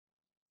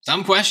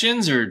Some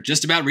questions are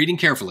just about reading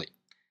carefully.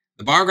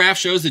 The bar graph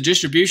shows the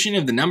distribution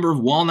of the number of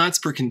walnuts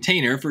per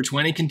container for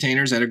 20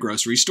 containers at a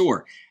grocery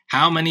store.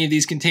 How many of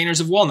these containers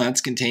of walnuts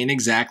contain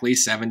exactly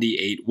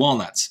 78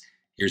 walnuts?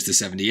 Here's the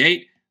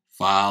 78.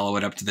 Follow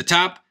it up to the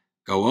top.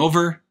 Go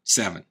over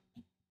 7.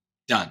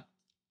 Done.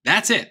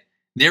 That's it.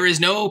 There is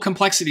no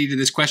complexity to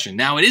this question.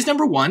 Now, it is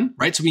number 1,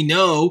 right? So we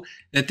know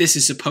that this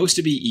is supposed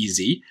to be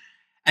easy.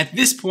 At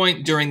this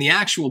point during the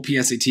actual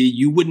PSAT,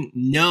 you wouldn't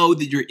know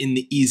that you're in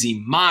the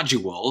easy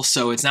module.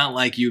 So it's not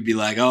like you'd be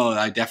like, oh,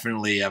 I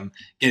definitely am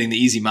getting the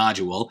easy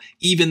module.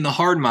 Even the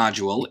hard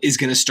module is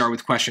going to start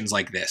with questions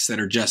like this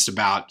that are just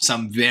about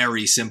some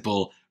very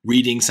simple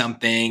reading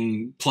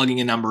something,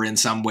 plugging a number in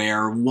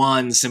somewhere,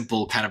 one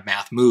simple kind of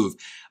math move.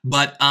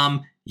 But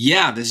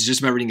yeah, this is just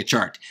about reading a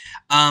chart.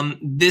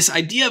 This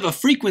idea of a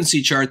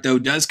frequency chart, though,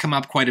 does come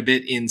up quite a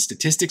bit in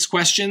statistics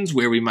questions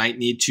where we might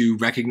need to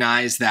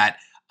recognize that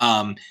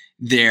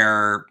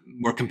we're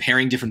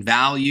comparing different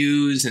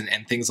values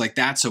and things like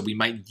that. So we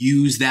might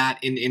use that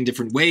in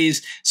different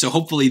ways. So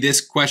hopefully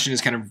this question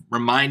is kind of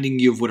reminding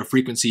you of what a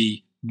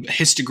frequency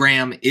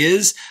histogram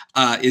is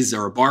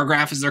or a bar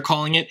graph as they're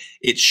calling it.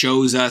 It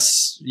shows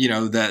us,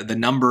 the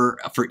number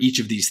for each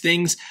of these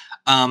things.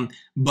 Yeah,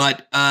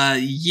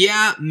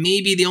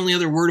 maybe the only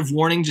other word of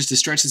warning, just to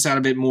stretch this out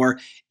a bit more,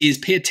 is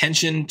pay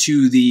attention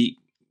to the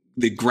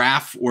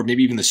graph or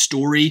maybe even the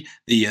story,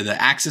 the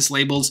axis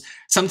labels.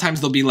 Sometimes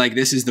they'll be like,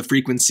 this is the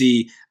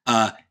frequency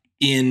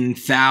in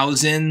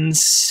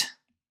thousands.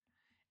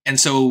 And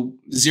so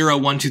 0,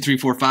 1, 2, 3,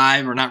 4,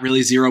 5 are not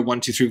really 0,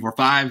 1, 2, 3, 4,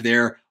 5.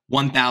 They're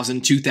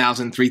 1,000,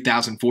 2,000,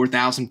 3,000,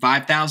 4,000,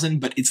 5,000,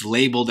 but it's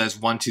labeled as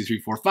 1, 2, 3,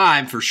 4,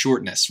 5 for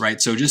shortness,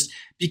 right? So just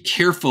be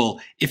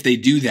careful if they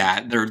do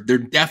that. They're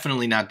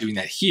definitely not doing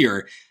that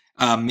here.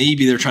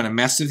 Maybe they're trying to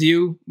mess with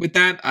you with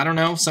that. I don't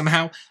know,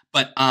 somehow.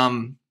 But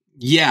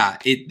yeah,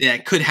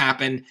 that could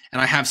happen.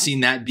 And I have seen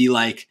that be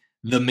like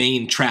the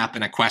main trap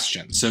in a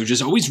question. So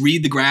just always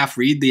read the graph,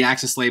 read the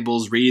axis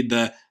labels, read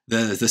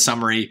the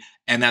summary.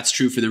 And that's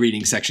true for the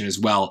reading section as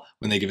well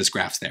when they give us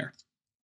graphs there.